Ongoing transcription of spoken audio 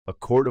A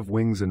Court of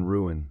Wings and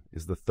Ruin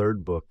is the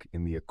third book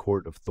in the A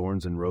Court of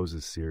Thorns and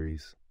Roses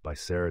series by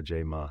Sarah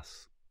J.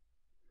 Maas.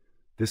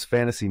 This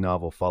fantasy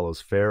novel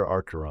follows Feyre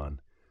Archeron,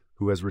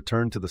 who has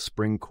returned to the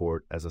Spring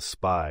Court as a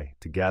spy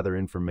to gather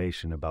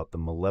information about the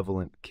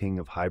malevolent King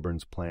of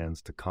Hybern's plans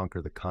to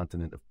conquer the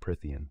continent of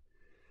Prythian.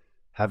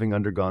 Having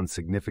undergone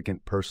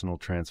significant personal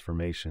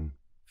transformation,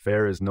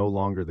 Feyre is no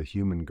longer the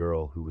human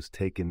girl who was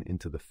taken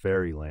into the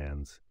fairy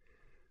lands,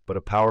 but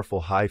a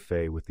powerful High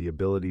Fae with the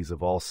abilities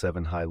of all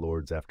 7 High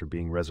Lords after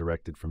being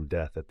resurrected from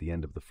death at the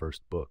end of the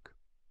first book.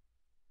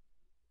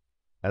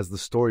 As the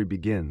story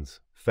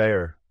begins,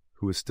 Feyre,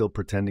 who is still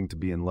pretending to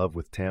be in love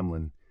with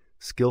Tamlin,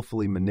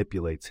 skillfully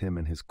manipulates him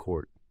and his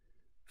court.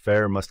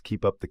 Feyre must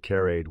keep up the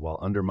charade while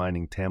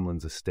undermining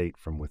Tamlin's estate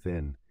from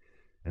within,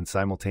 and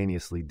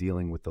simultaneously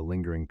dealing with the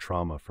lingering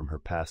trauma from her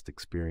past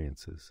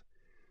experiences.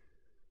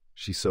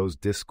 She sows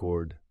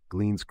discord,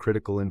 gleans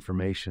critical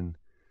information,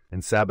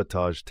 and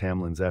sabotages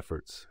Tamlin's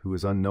efforts, who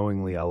is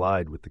unknowingly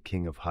allied with the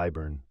King of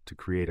Hybern to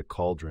create a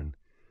cauldron,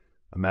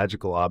 a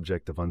magical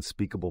object of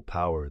unspeakable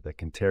power that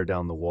can tear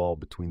down the wall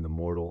between the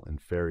mortal and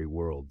fairy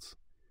worlds.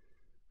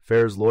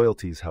 Feyre's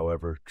loyalties,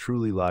 however,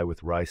 truly lie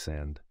with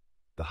Rhysand,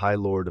 the High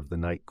Lord of the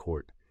Night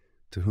Court,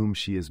 to whom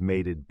she is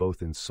mated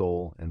both in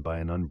soul and by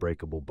an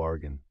unbreakable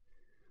bargain.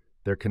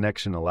 Their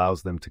connection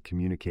allows them to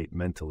communicate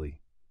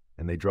mentally,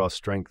 and they draw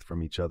strength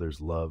from each other's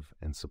love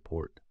and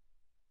support.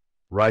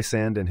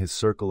 Rhysand and his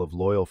circle of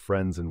loyal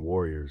friends and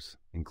warriors,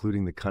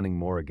 including the cunning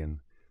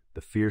Morrigan, the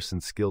fierce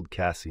and skilled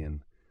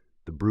Cassian,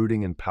 the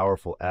brooding and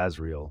powerful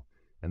Asriel,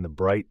 and the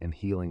bright and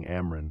healing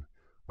Amren,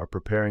 are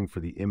preparing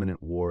for the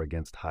imminent war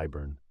against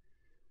Hybern.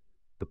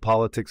 The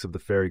politics of the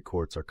fairy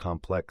courts are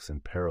complex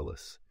and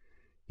perilous.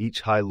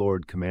 Each High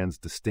Lord commands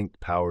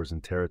distinct powers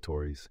and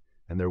territories,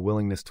 and their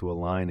willingness to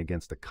align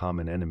against a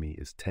common enemy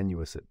is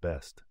tenuous at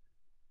best.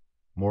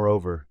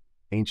 Moreover,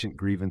 ancient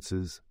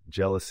grievances,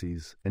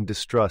 jealousies, and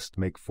distrust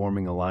make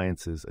forming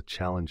alliances a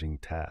challenging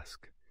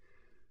task.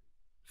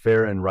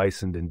 Feyre and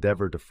Rhysand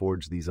endeavor to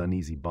forge these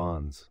uneasy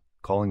bonds,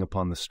 calling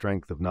upon the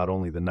strength of not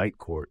only the Night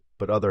Court,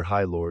 but other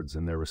High Lords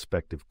in their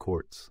respective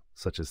courts,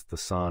 such as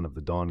Thasan of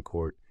the Dawn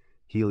Court,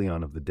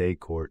 Helion of the Day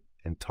Court,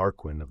 and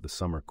Tarquin of the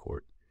Summer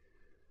Court.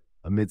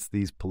 Amidst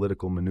these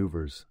political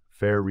maneuvers,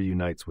 Feyre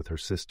reunites with her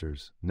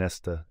sisters,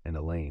 Nesta and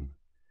Elaine.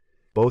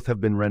 Both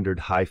have been rendered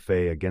High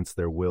Fae against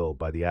their will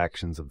by the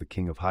actions of the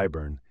King of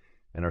Hybern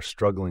and are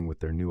struggling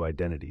with their new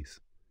identities.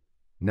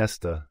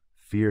 Nesta,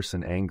 fierce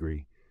and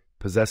angry,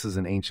 possesses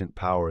an ancient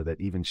power that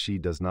even she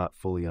does not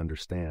fully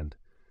understand,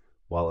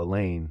 while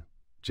Elaine,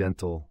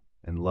 gentle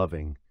and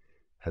loving,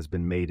 has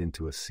been made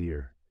into a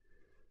seer.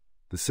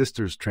 The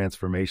sisters'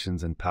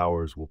 transformations and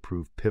powers will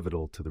prove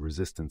pivotal to the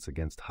resistance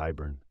against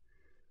Hybern.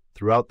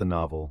 Throughout the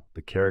novel,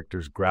 the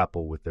characters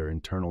grapple with their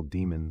internal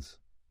demons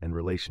and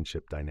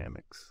relationship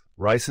dynamics.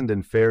 Rhysand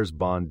and Feyre's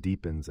bond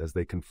deepens as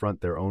they confront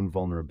their own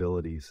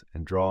vulnerabilities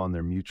and draw on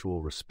their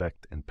mutual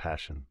respect and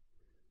passion.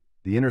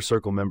 The Inner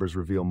Circle members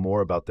reveal more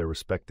about their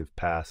respective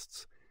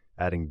pasts,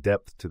 adding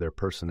depth to their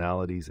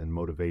personalities and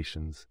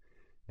motivations,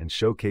 and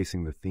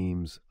showcasing the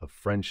themes of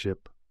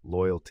friendship,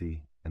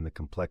 loyalty, and the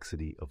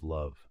complexity of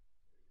love.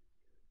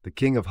 The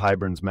King of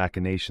Hybern's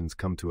machinations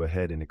come to a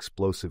head in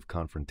explosive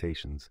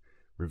confrontations,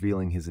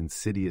 revealing his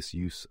insidious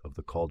use of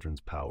the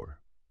cauldron's power.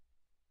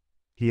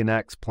 He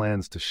enacts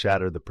plans to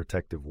shatter the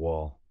protective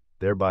wall,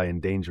 thereby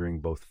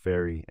endangering both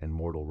fairy and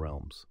mortal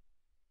realms.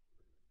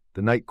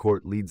 The Night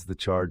Court leads the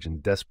charge in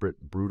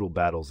desperate, brutal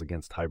battles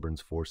against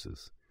Hybern's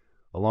forces.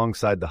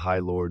 Alongside the High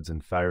Lords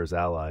and Feyre's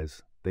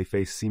allies, they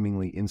face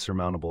seemingly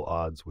insurmountable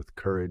odds with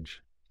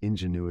courage,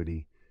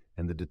 ingenuity,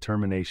 and the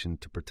determination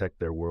to protect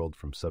their world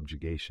from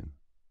subjugation.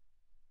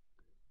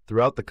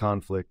 Throughout the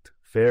conflict,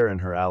 Feyre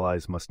and her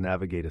allies must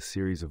navigate a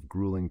series of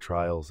grueling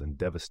trials and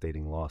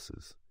devastating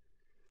losses.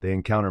 They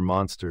encounter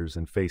monsters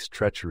and face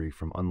treachery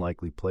from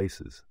unlikely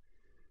places.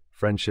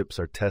 Friendships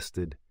are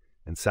tested,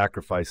 and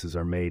sacrifices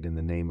are made in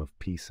the name of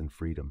peace and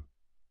freedom.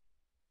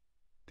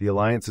 The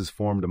alliances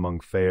formed among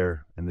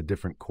Feyre and the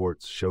different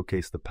courts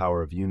showcase the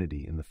power of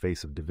unity in the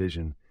face of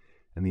division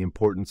and the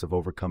importance of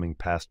overcoming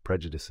past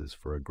prejudices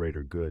for a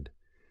greater good.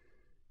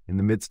 In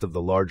the midst of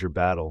the larger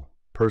battle,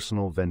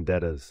 personal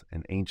vendettas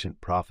and ancient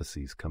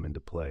prophecies come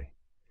into play.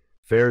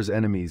 Feyre's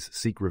enemies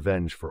seek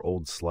revenge for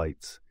old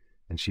slights,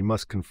 and she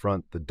must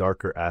confront the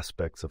darker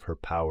aspects of her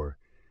power,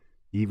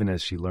 even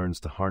as she learns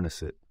to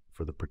harness it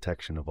for the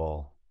protection of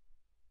all.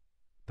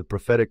 The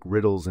prophetic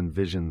riddles and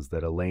visions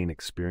that Elaine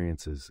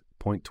experiences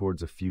point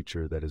towards a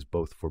future that is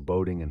both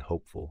foreboding and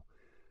hopeful,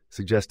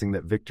 suggesting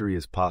that victory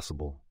is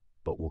possible,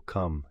 but will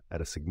come at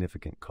a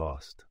significant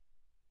cost.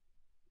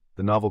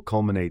 The novel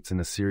culminates in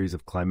a series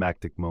of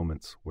climactic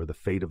moments where the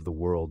fate of the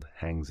world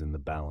hangs in the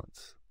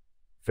balance.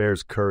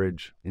 Feyre's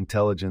courage,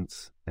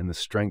 intelligence, and the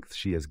strength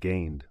she has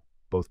gained,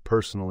 both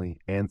personally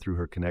and through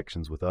her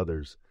connections with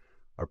others,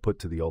 are put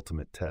to the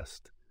ultimate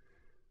test.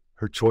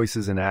 Her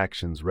choices and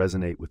actions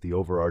resonate with the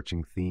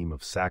overarching theme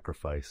of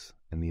sacrifice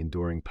and the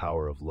enduring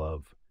power of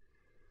love.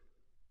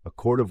 A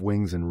Court of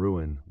Wings and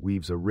Ruin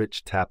weaves a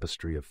rich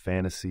tapestry of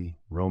fantasy,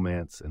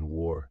 romance, and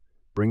war,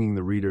 bringing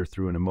the reader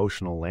through an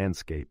emotional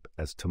landscape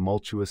as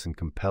tumultuous and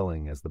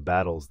compelling as the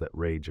battles that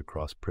rage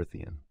across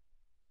Prythian.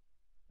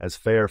 As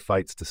Feyre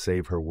fights to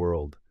save her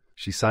world,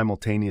 she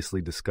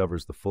simultaneously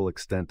discovers the full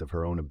extent of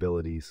her own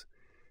abilities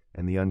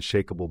and the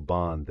unshakable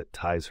bond that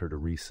ties her to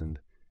Rhysand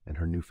and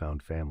her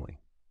newfound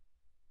family.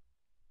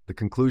 The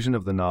conclusion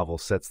of the novel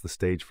sets the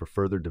stage for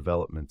further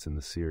developments in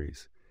the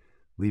series,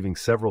 leaving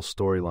several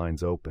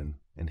storylines open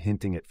and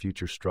hinting at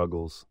future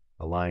struggles,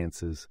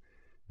 alliances,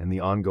 and the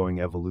ongoing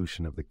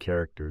evolution of the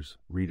characters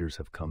readers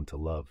have come to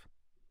love.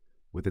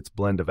 With its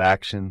blend of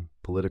action,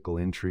 political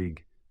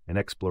intrigue, and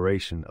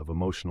exploration of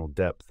emotional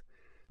depth,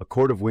 A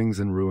Court of Wings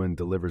and Ruin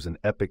delivers an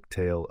epic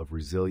tale of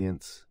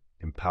resilience,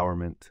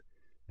 empowerment,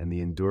 and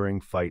the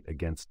enduring fight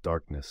against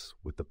darkness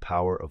with the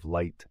power of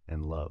light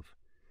and love.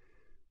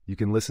 You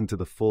can listen to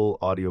the full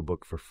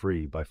audiobook for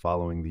free by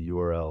following the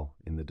URL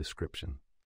in the description.